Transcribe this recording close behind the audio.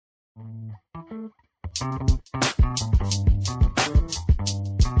Disclaimers.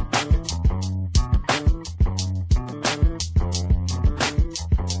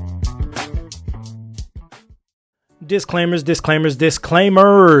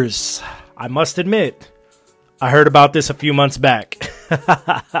 I must admit, I heard about this a few months back.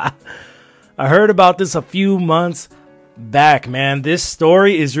 Man. This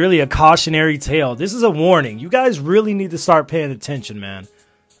story is really a cautionary tale. This is a warning. You guys really need to start paying attention, man.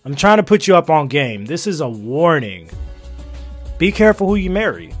 I'm trying to put you up on game. This is a warning. Be careful who you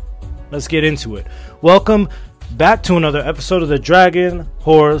marry. Let's get into it. Welcome back to another episode of the Dragon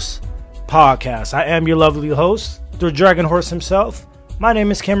Horse Podcast. I am your lovely host, the Dragon Horse himself. My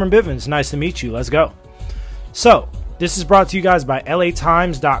name is Cameron Bivens. Nice to meet you. Let's go. So, this is brought to you guys by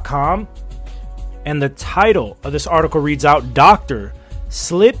LATimes.com. And the title of this article reads out, Doctor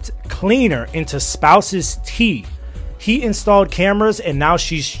slipped cleaner into spouse's tea. He installed cameras and now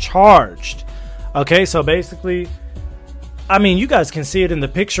she's charged. Okay, so basically, I mean, you guys can see it in the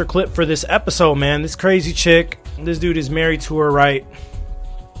picture clip for this episode, man. This crazy chick, this dude is married to her, right?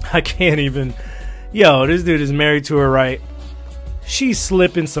 This dude is married to her, right? She's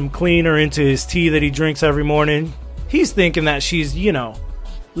slipping some cleaner into his tea that he drinks every morning. He's thinking that she's,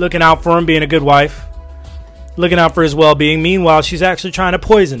 looking out for him, being a good wife, looking out for his well-being. Meanwhile, she's actually trying to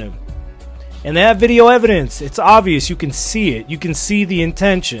poison him. And they have video evidence. It's obvious. You can see it. You can see the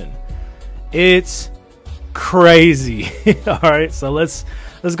intention. It's crazy. All right, so let's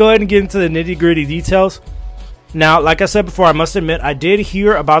go ahead and get into the nitty-gritty details. Now, like I said before, I must admit, I did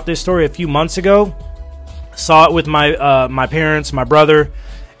hear about this story a few months ago. Saw it with my parents, my brother,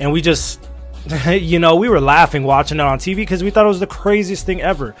 and we just... we were laughing watching it on TV because we thought it was the craziest thing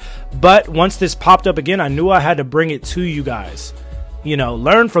ever. But once this popped up again, I knew I had to bring it to you guys.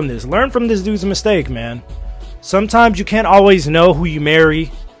 Learn from this. Learn from this dude's mistake, man. Sometimes you can't always know who you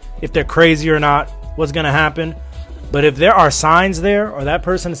marry, if they're crazy or not, what's going to happen. But if there are signs there or that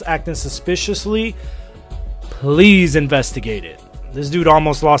person is acting suspiciously, please investigate it. This dude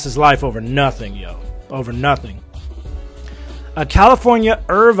almost lost his life over nothing, over nothing. A California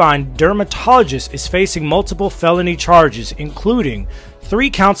Irvine dermatologist is facing multiple felony charges, including 3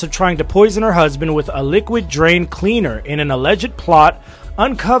 counts of trying to poison her husband with a liquid drain cleaner in an alleged plot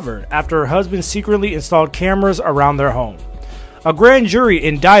uncovered after her husband secretly installed cameras around their home. A grand jury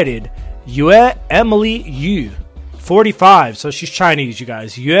indicted Yue Emily Yu, 45, so she's Chinese, you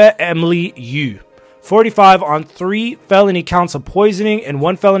guys. Yue Emily Yu, 45, on 3 felony counts of poisoning and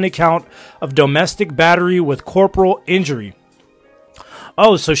 1 felony count of domestic battery with corporal injury.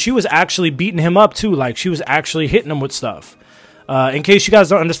 Oh, so she was actually beating him up too, like she was actually hitting him with stuff. In case you guys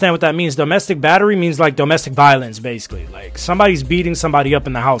don't understand what that means, domestic battery means like domestic violence, basically. Like somebody's beating somebody up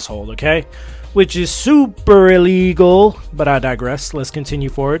in the household, okay? Which is super illegal, but I digress. Let's continue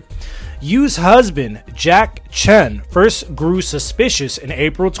forward. Yu's husband, Jack Chen, first grew suspicious in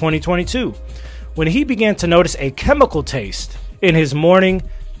April 2022 when he began to notice a chemical taste in his morning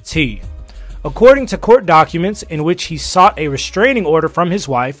tea. According to court documents in which he sought a restraining order from his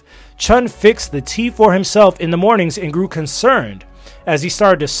wife, Chun fixed the tea for himself in the mornings and grew concerned as he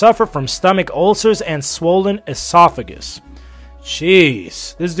started to suffer from stomach ulcers and swollen esophagus.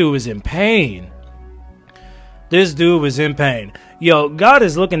 Jeez, this dude was in pain. Yo, God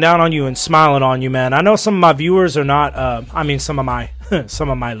is looking down on you and smiling on you, man. I know some of my viewers are not, some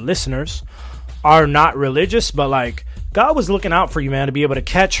of my listeners are not religious, but like, God was looking out for you, man, to be able to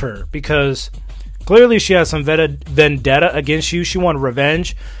catch her because clearly she has some vendetta against you. She wanted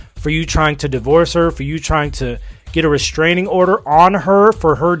revenge for you trying to divorce her, for you trying to get a restraining order on her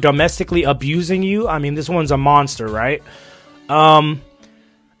for her domestically abusing you. I mean, this one's a monster, right? And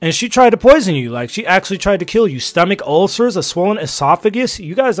she tried to poison you. Like, she actually tried to kill you. Stomach ulcers, a swollen esophagus.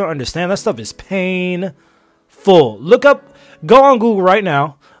 You guys don't understand. That stuff is painful. Go on Google right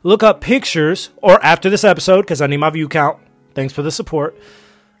now. Look up pictures, or after this episode, because I need my view count. Thanks for the support.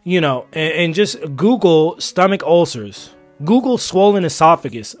 And just Google stomach ulcers. Google swollen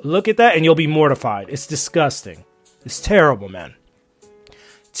esophagus. Look at that, and you'll be mortified. It's disgusting. It's terrible, man.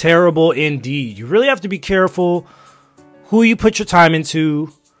 Terrible indeed. You really have to be careful who you put your time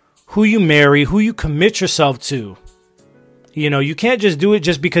into, who you marry, who you commit yourself to. You can't just do it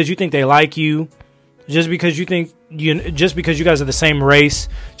just because you think they like you. Just because you guys are the same race,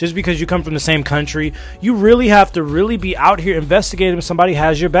 just because you come from the same country, you really have to really be out here investigating if somebody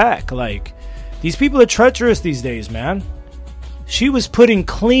has your back. Like, these people are treacherous these days, man. She was putting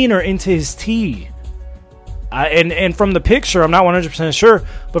cleaner into his tea. And from the picture, I'm not 100% sure,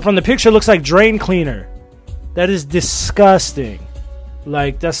 but from the picture, it looks like drain cleaner. That is disgusting.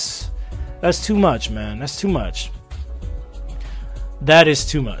 Like, that's too much, man. That's too much. That is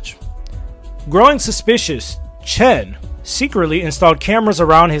too much. Growing suspicious, Chen secretly installed cameras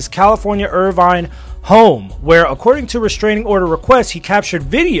around his California Irvine home, where, according to restraining order requests, he captured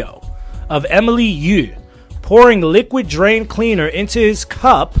video of Emily Yu pouring liquid drain cleaner into his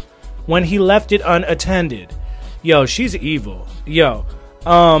cup when he left it unattended. Yo, she's evil. Yo,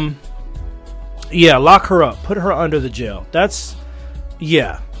 yeah, lock her up. Put her under the jail.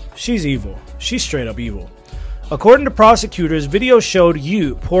 She's evil. She's straight up evil. According to prosecutors, video showed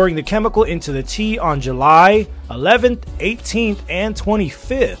Yu pouring the chemical into the tea on July 11th, 18th, and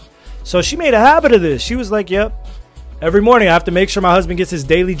 25th. So she made a habit of this. She was like, yep, every morning I have to make sure my husband gets his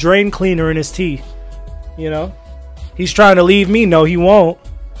daily drain cleaner in his tea. You know, he's trying to leave me. No, he won't.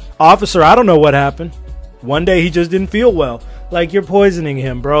 Officer, I don't know what happened. One day he just didn't feel well. Like, you're poisoning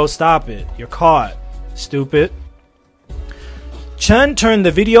him, bro. Stop it. You're caught. Stupid. Chen turned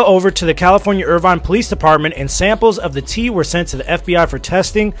the video over to the California Irvine Police Department, and samples of the tea were sent to the FBI for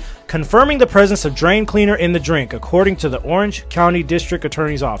testing, confirming the presence of drain cleaner in the drink, according to the Orange County District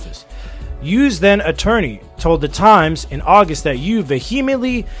Attorney's Office. Yu's then attorney told The Times in August that Yu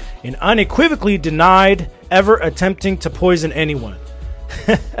vehemently and unequivocally denied ever attempting to poison anyone.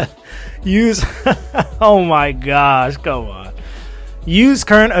 Yu's oh my gosh, come on. Yu's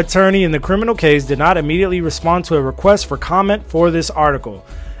current attorney in the criminal case did not immediately respond to a request for comment for this article.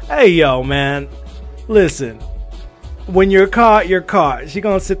 Hey, yo, man, listen. When you're caught, you're caught. She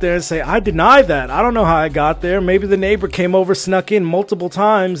gonna sit there and say, I deny that. I don't know how I got there. Maybe the neighbor came over, snuck in multiple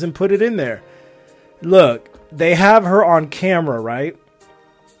times and put it in there. Look, they have her on camera, right?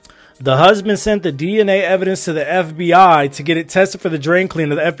 The husband sent the DNA evidence to the FBI to get it tested for the drain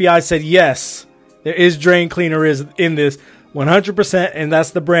cleaner. The FBI said, yes, there is drain cleaner in this 100%. And that's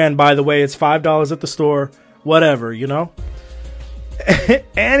the brand, by the way. It's $5 at the store, whatever, you know?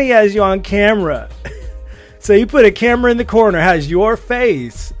 And he has you on camera. So you put a camera in the corner, has your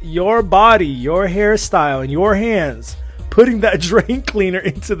face, your body, your hairstyle, and your hands putting that drain cleaner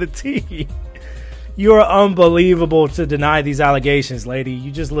into the tea. You're unbelievable to deny these allegations, lady.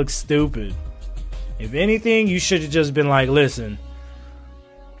 You just look stupid. If anything, you should have just been like, listen,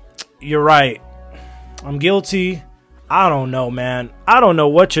 you're right. I'm guilty. I don't know, man. I don't know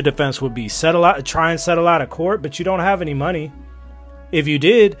what your defense would be. Try and settle out of court, but you don't have any money. If you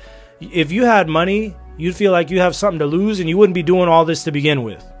did, if you had money, you'd feel like you have something to lose and you wouldn't be doing all this to begin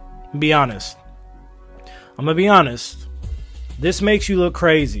with. Be honest. I'm going to be honest. This makes you look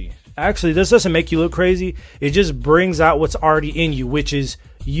crazy. Actually, this doesn't make you look crazy. It just brings out what's already in you, which is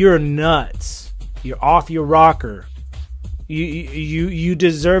you're nuts. You're off your rocker. You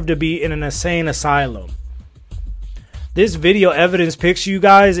deserve to be in an insane asylum. This video evidence picture, you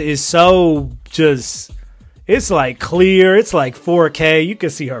guys, is so just, it's like clear. It's like 4K. You can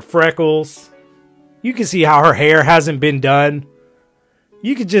see her freckles. You can see how her hair hasn't been done.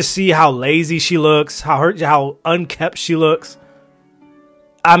 You can just see how lazy she looks, how unkept she looks.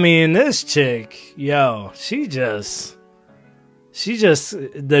 I mean, this chick, yo, she just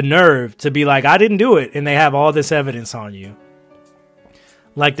the nerve to be like, I didn't do it, and they have all this evidence on you.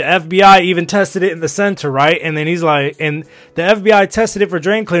 Like, the FBI even tested it in the center, right? And then he's like, and the FBI tested it for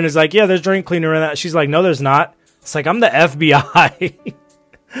drain cleaner. He's like, yeah, there's drain cleaner in that. She's like, no, there's not. It's like, I'm the FBI.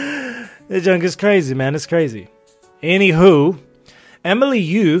 The junk is crazy, man. It's crazy. Anywho, Emily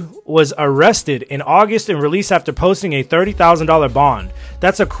Yu was arrested in August and released after posting a $30,000 bond.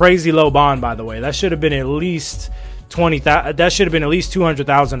 That's a crazy low bond, by the way. That should have been at least $20,000. That should have been at least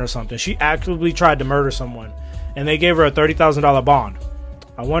 $200,000 or something. She actively tried to murder someone, and they gave her a $30,000 bond.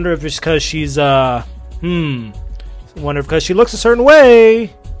 I wonder if it's because she's I wonder if because she looks a certain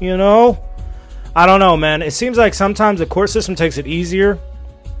way, you know. I don't know, man. It seems like sometimes the court system takes it easier.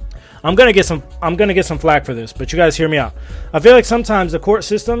 I'm gonna get some flack for this, but you guys hear me out. I feel like sometimes the court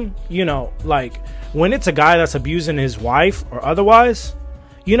system, you know, like when it's a guy that's abusing his wife or otherwise,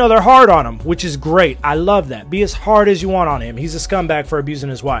 you know, they're hard on him, which is great. I love that. Be as hard as you want on him. He's a scumbag for abusing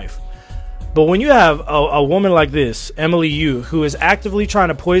his wife. But when you have a woman like this, Emily Yu, who is actively trying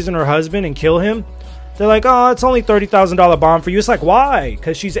to poison her husband and kill him, they're like, oh, it's only $30,000 bond for you. It's like, why?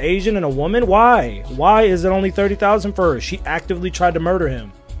 Because she's Asian and a woman? Why? Why is it only $30,000 for her? She actively tried to murder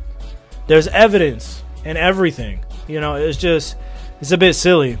him. There's evidence and everything. You know, it's a bit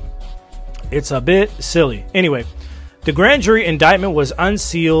silly. It's a bit silly. Anyway, the grand jury indictment was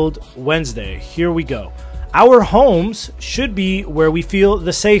unsealed Wednesday. Here we go. Our homes should be where we feel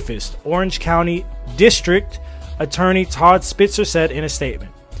the safest, Orange County District Attorney Todd Spitzer said in a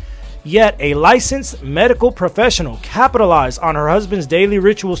statement. Yet a licensed medical professional capitalized on her husband's daily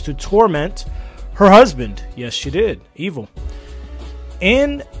rituals to torment her husband. Yes, she did. Evil.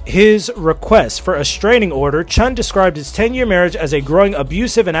 In his request for a restraining order, Chun described his 10-year marriage as a growing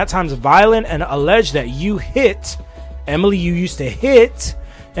abusive and at times violent, and alleged that Emily Yu used to hit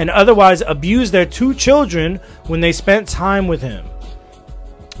and otherwise abuse their 2 children when they spent time with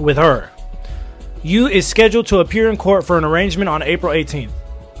her. Yu is scheduled to appear in court for an arraignment on April 18th.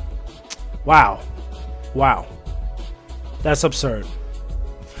 Wow. That's absurd.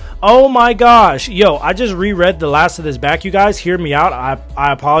 Oh my gosh. Yo, I just reread the last of this back, you guys. Hear me out.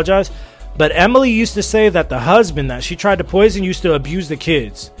 I apologize. But Emily used to say that the husband that she tried to poison used to abuse the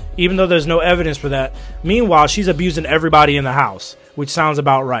kids, even though there's no evidence for that. Meanwhile, she's abusing everybody in the house, which sounds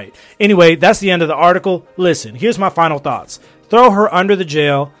about right. Anyway, that's the end of the article. Listen, here's my final thoughts. Throw her under the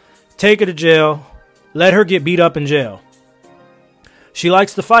jail. Take her to jail. Let her get beat up in jail. She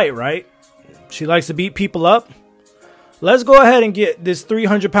likes to fight, right? She likes to beat people up. Let's go ahead and get this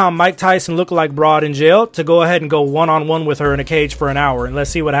 300-pound Mike Tyson lookalike broad in jail to go ahead and go one-on-one with her in a cage for an hour, and let's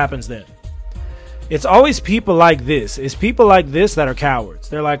see what happens then. It's always people like this. It's people like this that are cowards.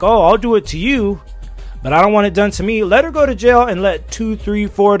 They're like, oh, I'll do it to you, but I don't want it done to me. Let her go to jail and let 2, 3,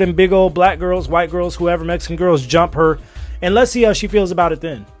 4 of them big old black girls, white girls, whoever, Mexican girls jump her, and let's see how she feels about it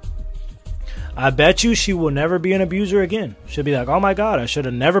then. I bet you she will never be an abuser again. She'll be like, oh my God, I should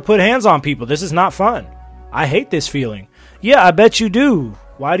have never put hands on people. This is not fun. I hate this feeling. Yeah, I bet you do.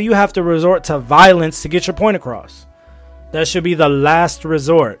 Why do you have to resort to violence to get your point across? That should be the last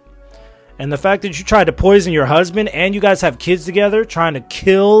resort. And the fact that you tried to poison your husband and you guys have kids together, trying to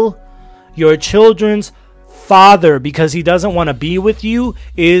kill your children's father because he doesn't want to be with you,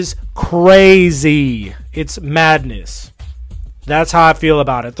 is crazy. It's madness. That's how I feel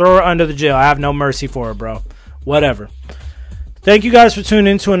about it. Throw her under the jail. I have no mercy for her, bro. Whatever. Thank you guys for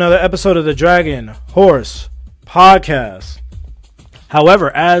tuning in to another episode of the Dragon Horse Podcast.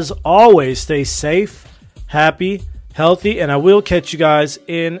 However, as always, stay safe, happy, healthy, and I will catch you guys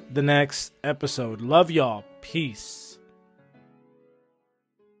in the next episode. Love y'all. Peace.